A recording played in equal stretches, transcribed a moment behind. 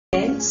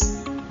students!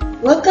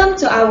 Welcome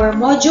to our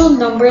module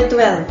number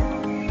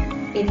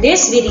 12. In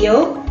this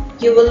video,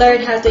 you will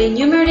learn how to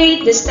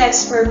enumerate the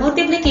steps for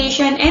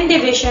multiplication and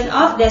division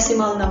of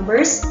decimal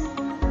numbers,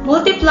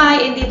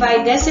 multiply and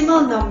divide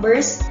decimal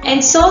numbers,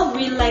 and solve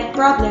real-life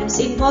problems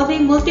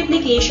involving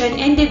multiplication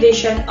and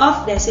division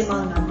of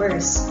decimal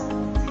numbers.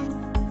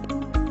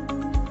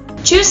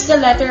 Choose the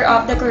letter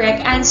of the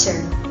correct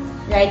answer.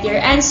 Write your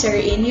answer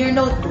in your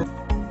notebook.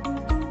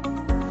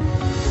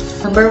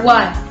 Number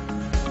 1.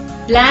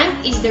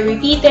 Blank is the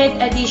repeated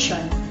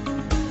addition.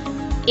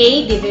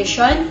 A.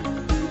 Division.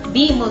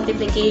 B.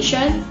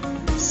 Multiplication.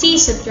 C.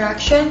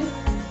 Subtraction.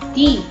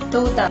 D.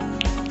 Total.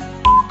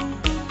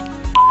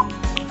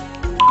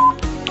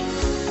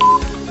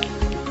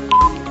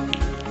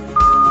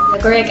 The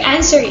correct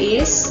answer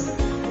is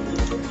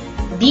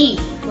B.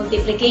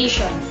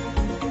 Multiplication.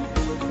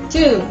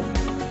 2.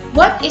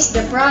 What is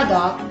the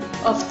product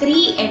of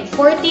 3 and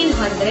 14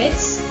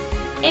 hundredths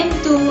and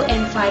 2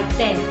 and 5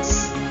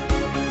 tenths?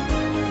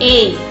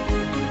 A.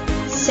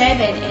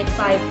 7 and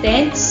 5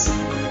 tenths.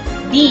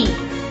 B.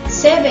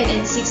 7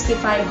 and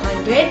 65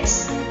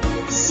 hundredths.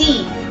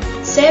 C.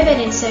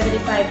 7 and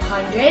 75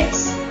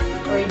 hundredths.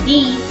 Or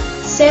D.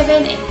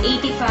 7 and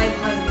 85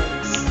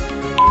 hundredths.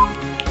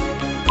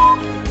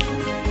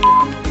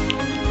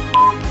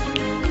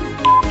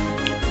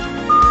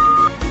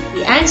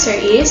 The answer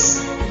is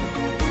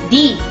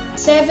D.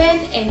 7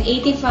 and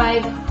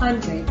 85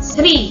 hundredths.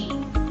 3.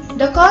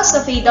 The cost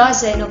of a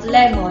dozen of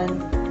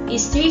lemon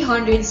is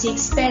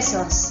 306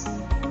 pesos.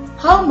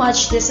 How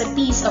much does a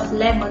piece of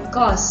lemon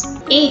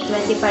cost? A.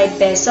 25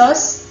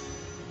 pesos.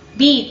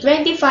 B.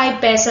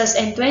 25 pesos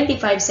and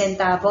 25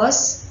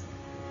 centavos.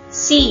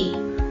 C.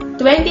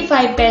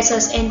 25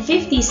 pesos and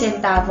 50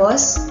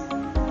 centavos.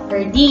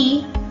 Or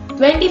D.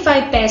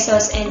 25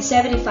 pesos and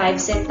 75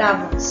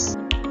 centavos.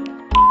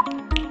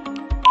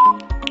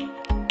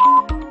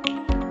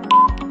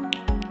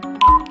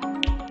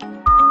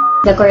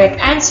 The correct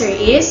answer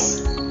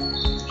is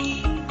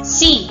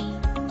C.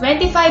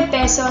 25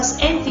 pesos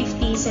and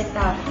 50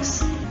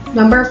 centavos.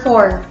 Number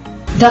 4.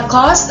 The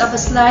cost of a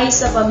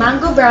slice of a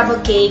mango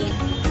bravo cake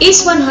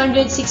is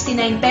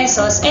 169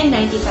 pesos and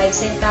 95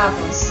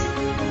 centavos.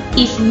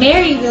 If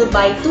Mary will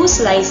buy 2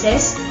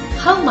 slices,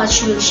 how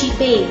much will she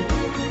pay?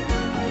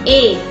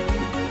 A.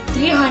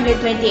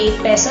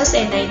 328 pesos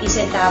and 90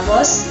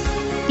 centavos.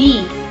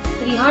 B.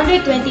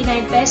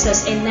 329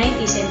 pesos and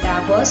 90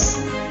 centavos.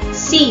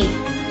 C.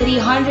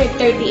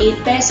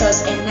 338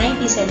 pesos and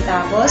 90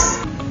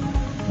 centavos.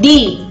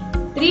 D.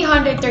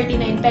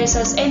 339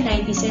 pesos and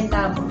 90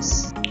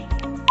 centavos.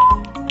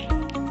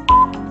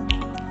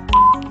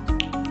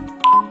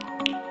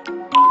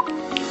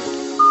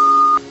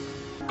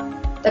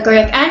 The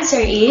correct answer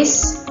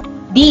is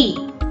D.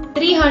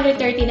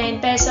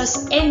 339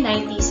 pesos and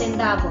 90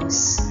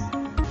 centavos.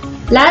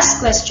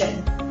 Last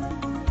question.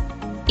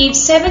 If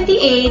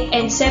 78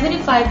 and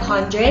 75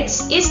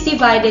 hundredths is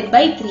divided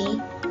by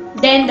 3,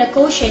 then the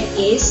quotient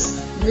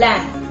is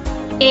blank.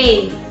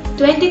 A.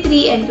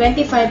 23 and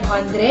 25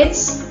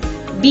 hundredths.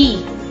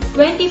 B.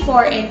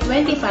 24 and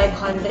 25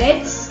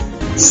 hundredths.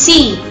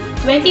 C.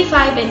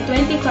 25 and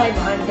 25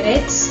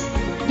 hundredths.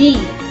 D.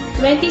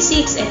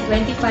 26 and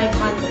 25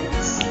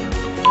 hundredths.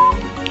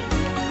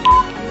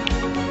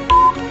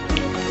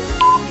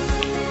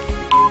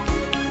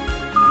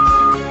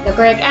 The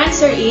correct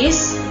answer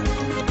is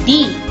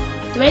D.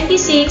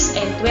 26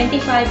 and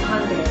 25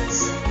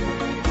 hundredths.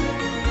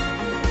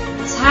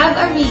 Let's have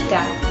a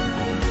recap.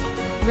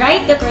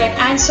 Write the correct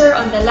answer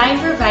on the line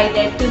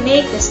provided to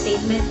make the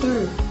statement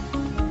true.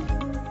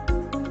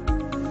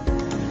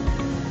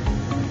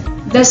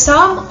 The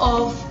sum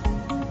of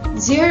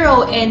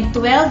 0 and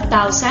 12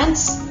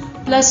 thousandths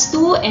plus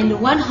 2 and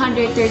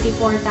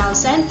 134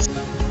 thousandths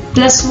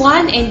plus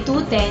 1 and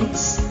 2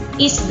 tenths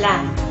is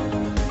blank.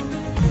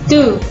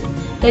 2.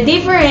 The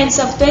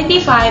difference of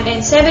 25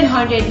 and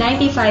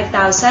 795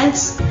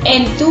 thousandths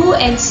and 2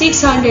 and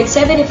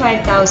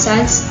 675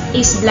 thousandths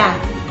is blank.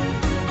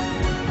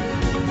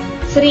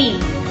 3.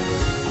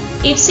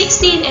 If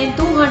 16 and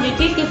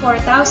 254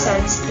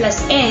 thousandths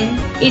plus n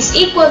is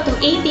equal to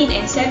 18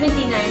 and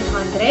 79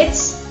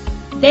 hundredths,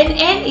 then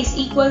n is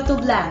equal to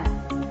blank.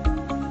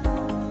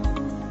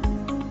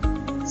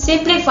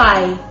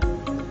 Simplify.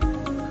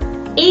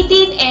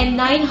 18 and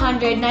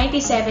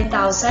 997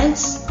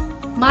 thousandths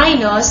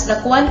minus the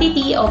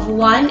quantity of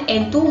 1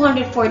 and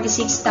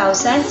 246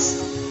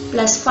 thousandths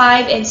plus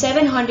 5 and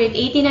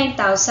 789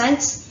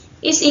 thousandths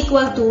is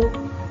equal to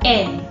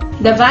n.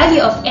 The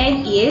value of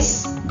n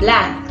is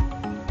blank.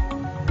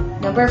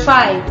 Number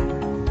 5.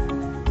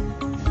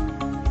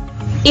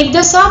 If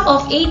the sum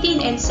of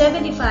 18 and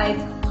 75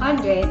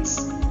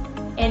 hundredths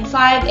and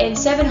 5 and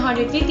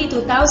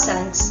 752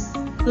 thousandths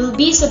will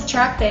be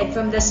subtracted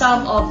from the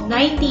sum of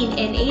 19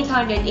 and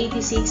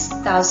 886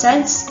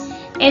 thousandths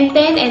and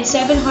 10 and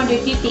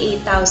 758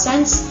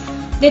 thousandths,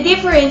 the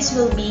difference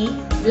will be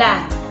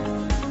blank.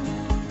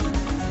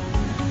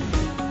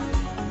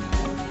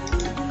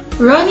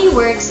 Ronnie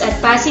works at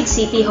Pasig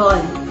City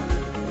Hall.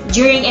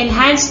 During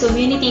enhanced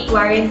community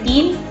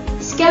quarantine,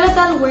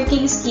 skeletal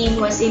working scheme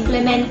was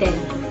implemented.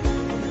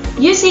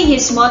 Using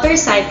his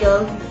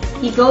motorcycle,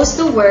 he goes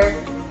to work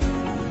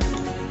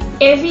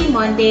every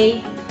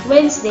Monday,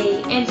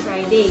 Wednesday, and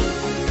Friday.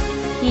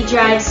 He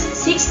drives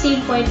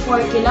 16.4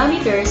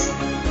 kilometers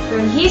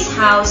from his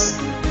house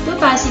to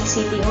Pasig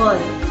City Hall,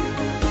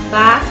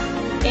 back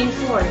and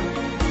forth.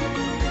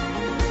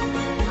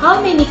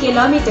 How many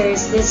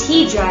kilometers does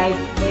he drive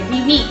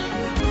every week?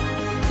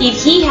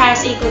 If he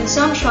has a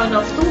consumption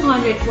of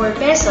 204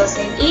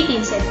 pesos and 18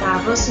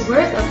 centavos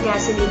worth of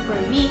gasoline per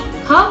week,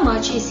 how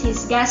much is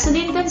his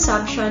gasoline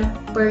consumption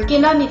per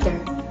kilometer?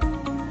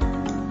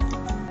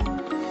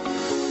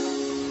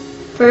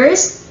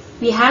 First,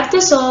 we have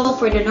to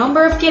solve for the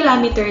number of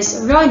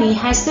kilometers Ronnie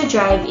has to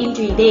drive in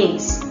 3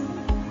 days.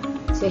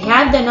 So we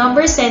have the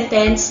number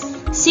sentence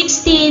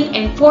 16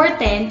 and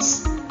 4/10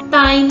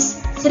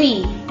 times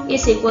 3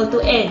 is equal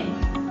to n.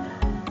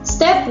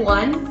 Step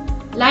 1.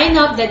 Line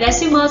up the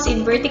decimals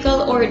in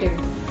vertical order.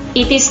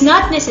 It is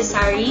not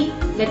necessary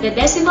that the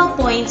decimal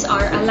points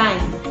are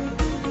aligned.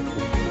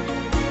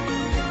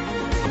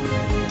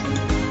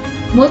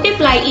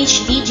 Multiply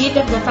each digit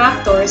of the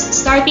factors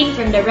starting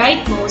from the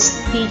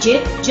rightmost digit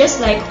just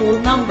like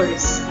whole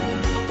numbers.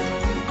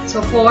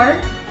 So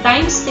 4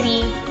 times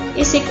 3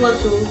 is equal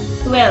to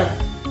 12.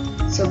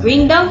 So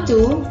bring down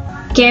 2,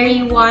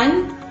 carry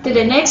 1 to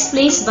the next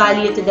place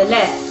value to the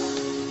left.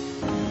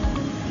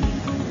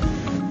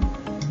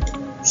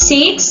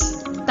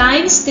 6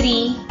 times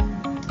 3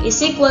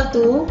 is equal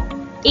to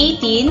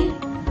 18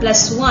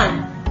 plus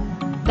 1.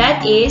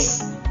 That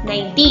is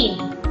 19.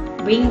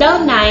 Bring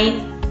down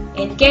 9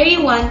 and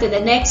carry 1 to the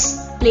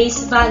next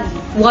place value.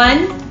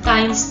 1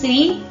 times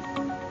 3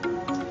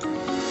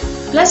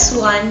 plus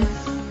 1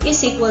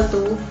 is equal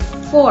to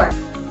 4.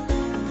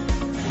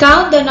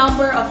 Count the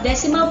number of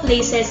decimal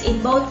places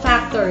in both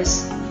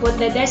factors. Put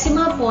the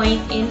decimal point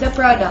in the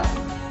product.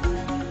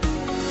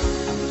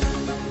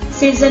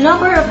 Since the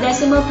number of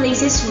decimal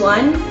places is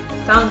 1,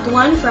 count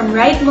 1 from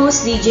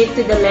rightmost digit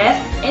to the left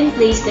and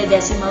place the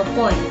decimal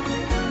point.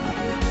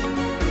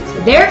 So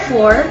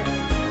therefore,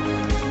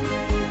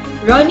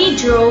 Ronnie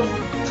drove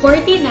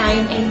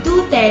 49 and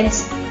 2/10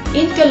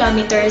 in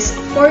kilometers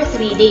for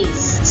 3 days.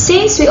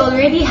 Since we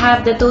already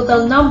have the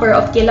total number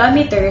of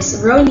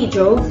kilometers Ronnie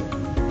drove,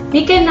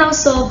 we can now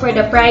solve for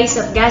the price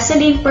of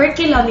gasoline per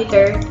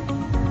kilometer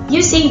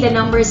using the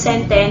number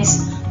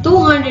sentence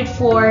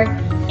 204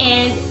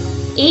 and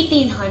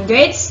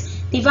 1800s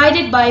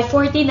divided by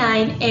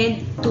 49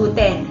 and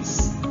 2/10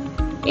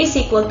 is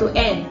equal to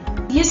n.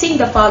 Using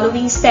the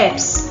following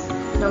steps.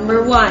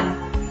 Number 1.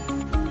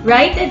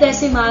 Write the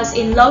decimals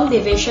in long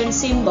division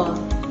symbol.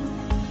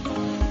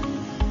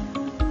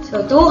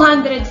 So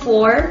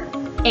 204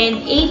 and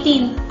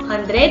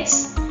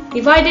 1800s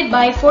divided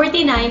by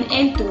 49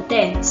 and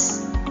 2/10.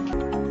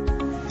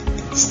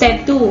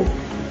 Step 2.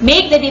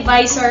 Make the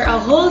divisor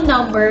a whole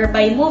number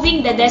by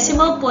moving the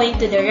decimal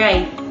point to the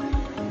right.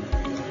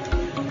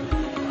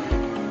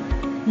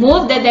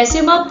 Move the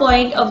decimal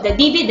point of the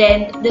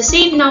dividend the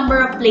same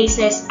number of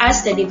places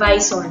as the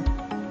divisor.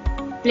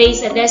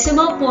 Place a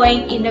decimal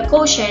point in the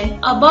quotient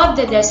above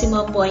the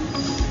decimal point.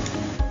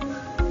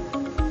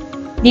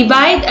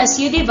 Divide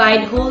as you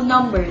divide whole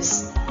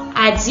numbers.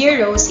 Add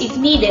zeros if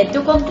needed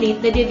to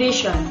complete the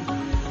division.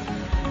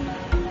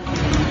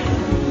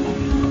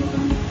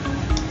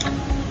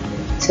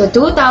 So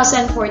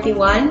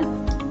 2041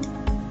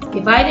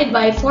 divided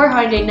by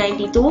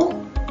 492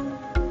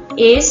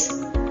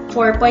 is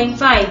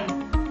 4.5.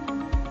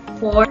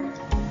 4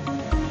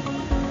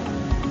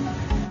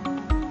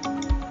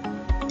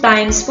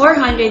 times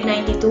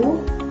 492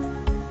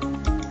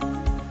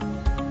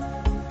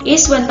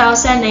 is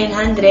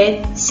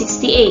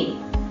 1,968.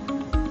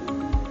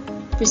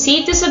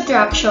 Proceed to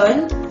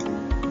subtraction.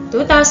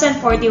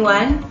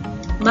 2041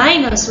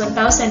 minus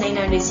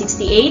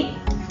 1,968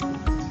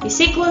 is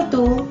equal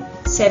to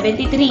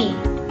 73.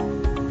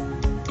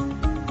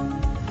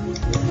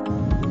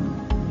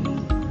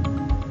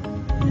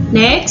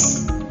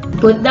 Next,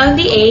 put down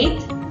the 8.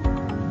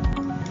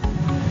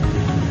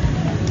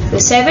 So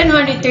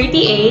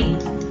 738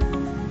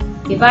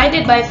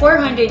 divided by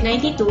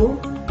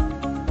 492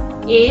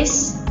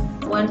 is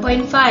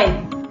 1.5.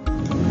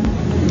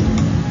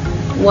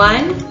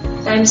 1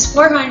 times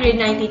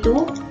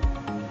 492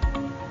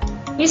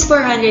 is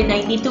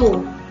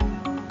 492.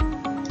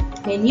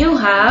 Then you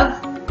have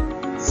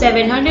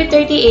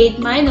 738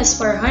 minus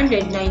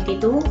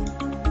 492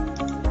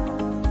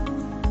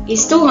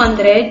 is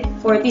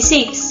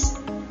 246.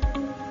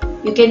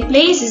 You can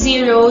place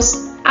zeros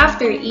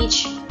after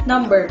each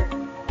number.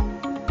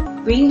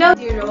 Bring down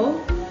 0.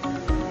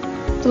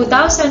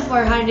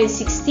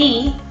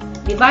 2,460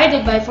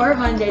 divided by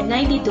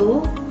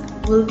 492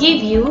 will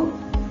give you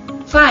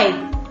 5.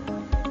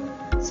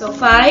 So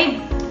 5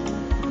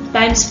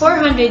 times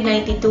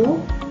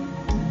 492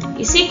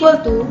 is equal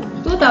to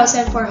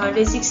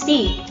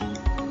 2,460.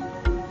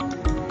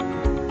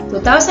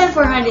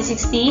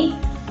 2,460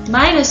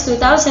 minus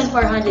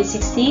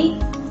 2,460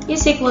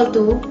 is equal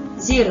to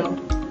 0.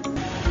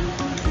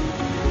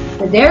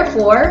 So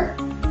therefore,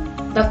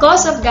 The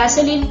cost of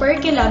gasoline per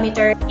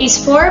kilometer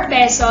is 4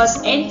 pesos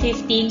and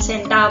 15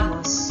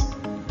 centavos.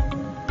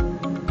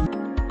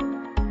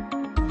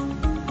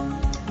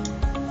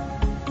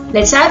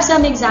 Let's have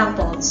some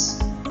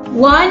examples.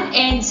 1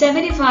 and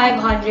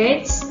 75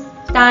 hundredths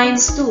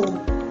times 2.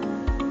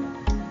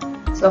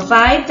 So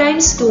 5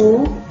 times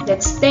 2,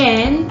 that's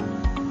 10.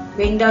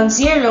 Bring down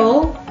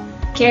 0.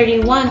 Carry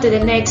 1 to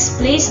the next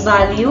place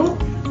value.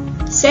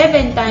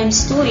 7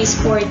 times 2 is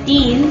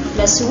 14,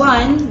 plus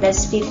 1,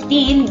 that's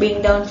 15.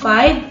 Bring down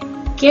 5.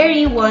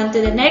 Carry 1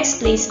 to the next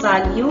place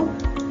value.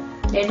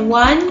 Then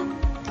 1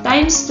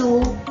 times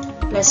 2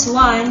 plus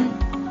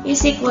 1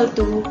 is equal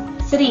to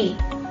 3.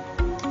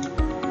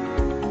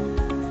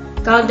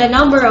 Count the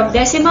number of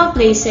decimal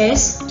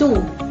places,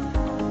 2.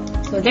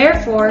 So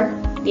therefore,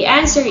 the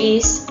answer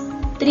is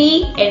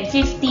 3 and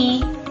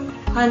 50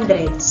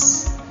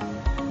 hundredths.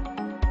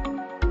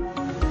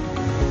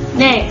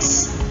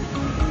 Next,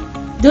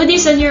 do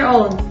this on your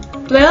own.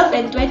 12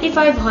 and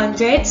 25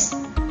 hundredths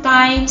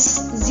times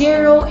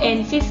 0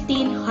 and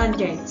 15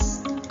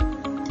 hundredths.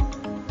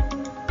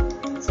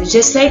 So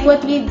just like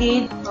what we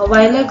did a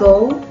while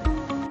ago,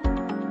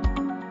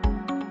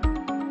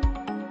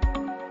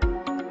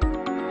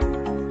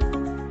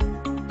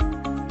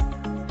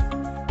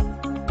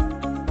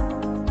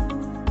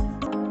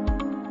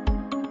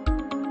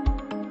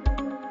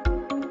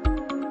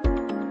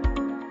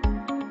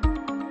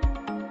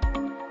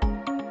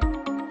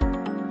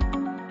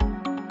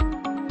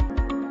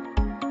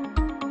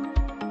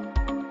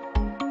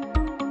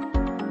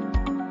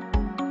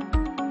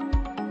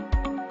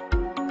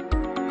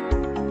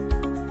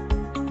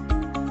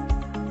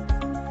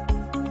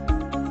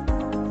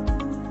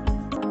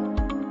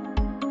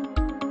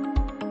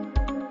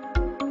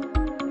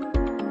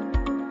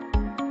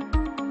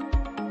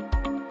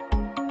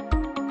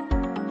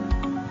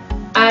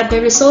 add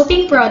the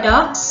resulting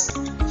products.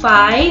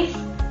 5,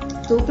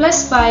 2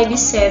 plus 5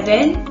 is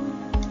 7,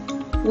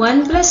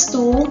 1 plus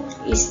 2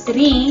 is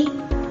 3,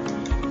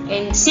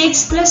 and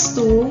 6 plus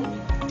 2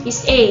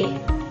 is 8.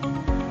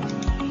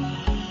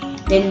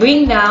 Then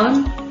bring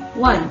down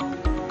 1.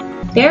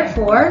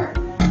 Therefore,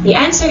 the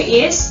answer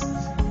is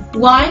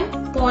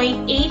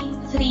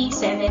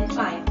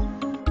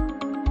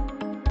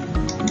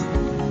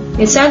 1.8375.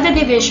 Let's have the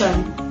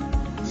division.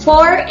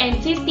 4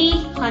 and 50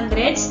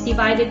 hundredths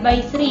divided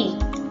by 3.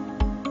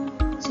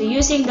 So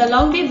using the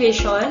long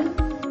division,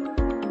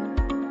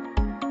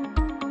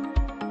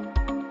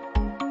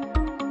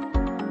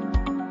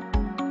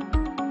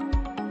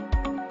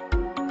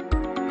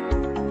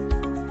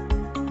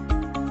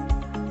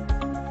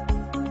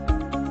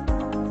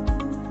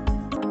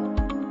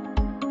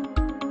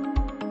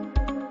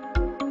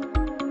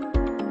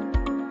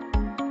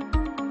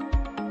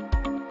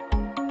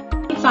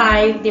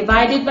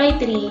 divided by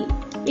 3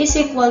 is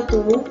equal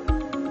to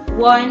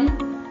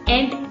 1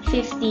 and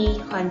 50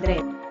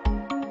 hundredths.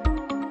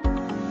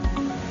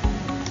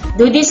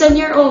 Do this on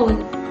your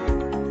own.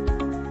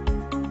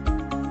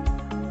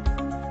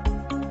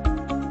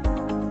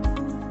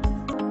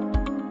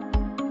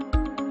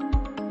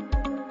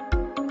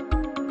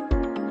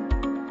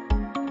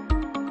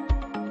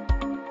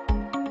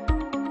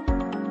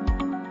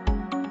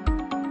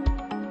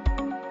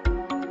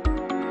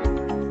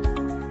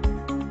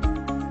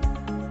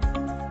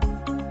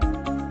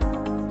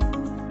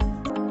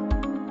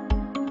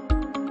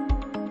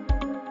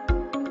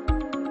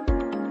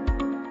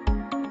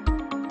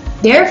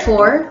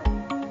 Therefore,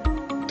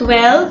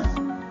 12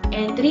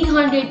 and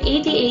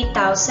 388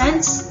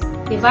 thousandths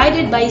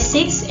divided by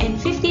 6 and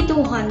 52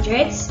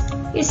 hundredths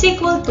is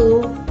equal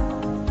to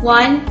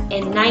 1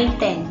 and 9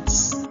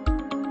 tenths.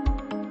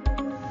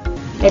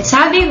 Let's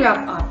have a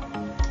wrap up.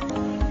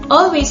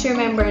 Always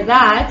remember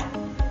that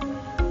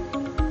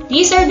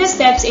these are the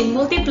steps in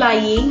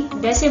multiplying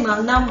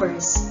decimal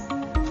numbers.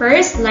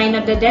 First, line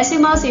up the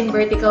decimals in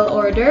vertical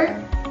order.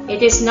 It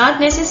is not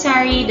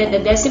necessary that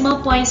the decimal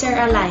points are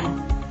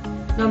aligned.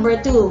 Number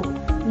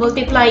 2,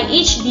 multiply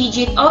each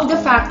digit of the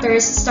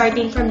factors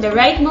starting from the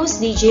rightmost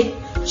digit,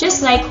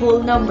 just like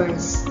whole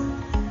numbers.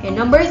 And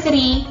number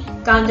 3,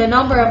 count the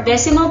number of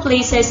decimal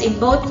places in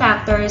both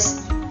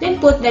factors,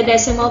 then put the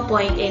decimal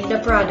point in the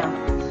product.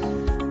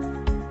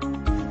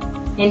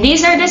 And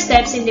these are the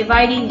steps in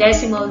dividing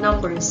decimal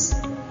numbers.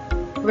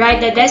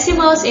 Write the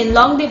decimals in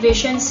long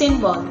division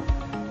symbol.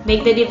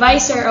 Make the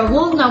divisor a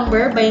whole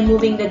number by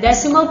moving the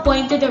decimal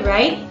point to the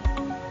right,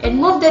 and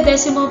move the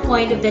decimal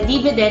point of the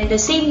dividend the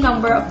same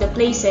number of the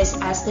places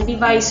as the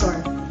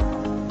divisor.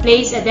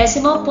 Place a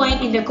decimal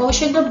point in the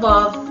quotient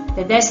above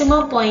the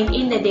decimal point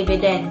in the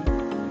dividend.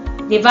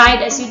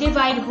 Divide as you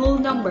divide whole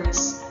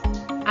numbers.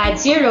 Add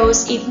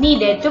zeros if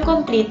needed to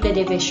complete the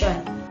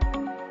division.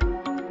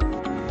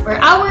 For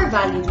our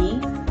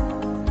valuing,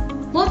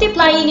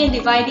 multiplying and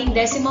dividing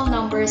decimal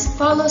numbers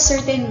follow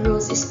certain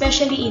rules,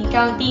 especially in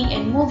counting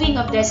and moving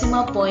of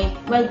decimal point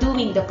while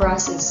doing the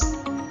process.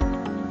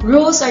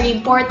 Rules are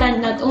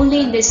important not only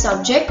in this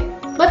subject,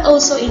 but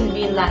also in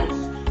real life.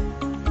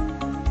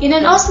 In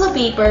an Oslo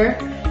paper,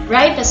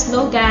 write a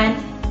slogan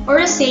or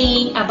a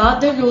saying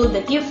about the rule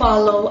that you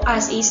follow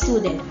as a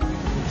student.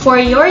 For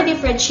your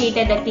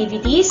differentiated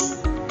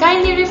activities,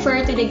 kindly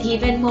refer to the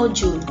given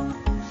module.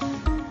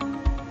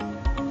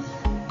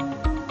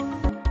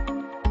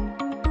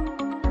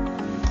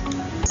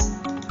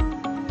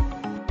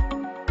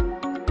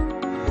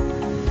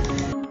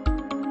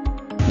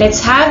 Let's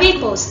have a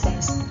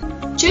post-test.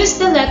 Choose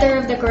the letter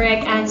of the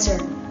correct answer.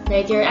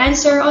 Write your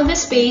answer on the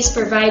space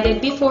provided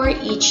before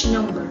each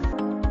number.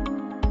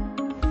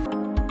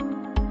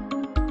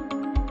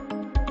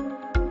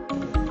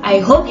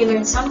 I hope you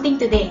learned something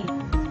today.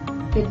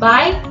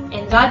 Goodbye,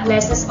 and God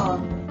bless us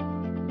all.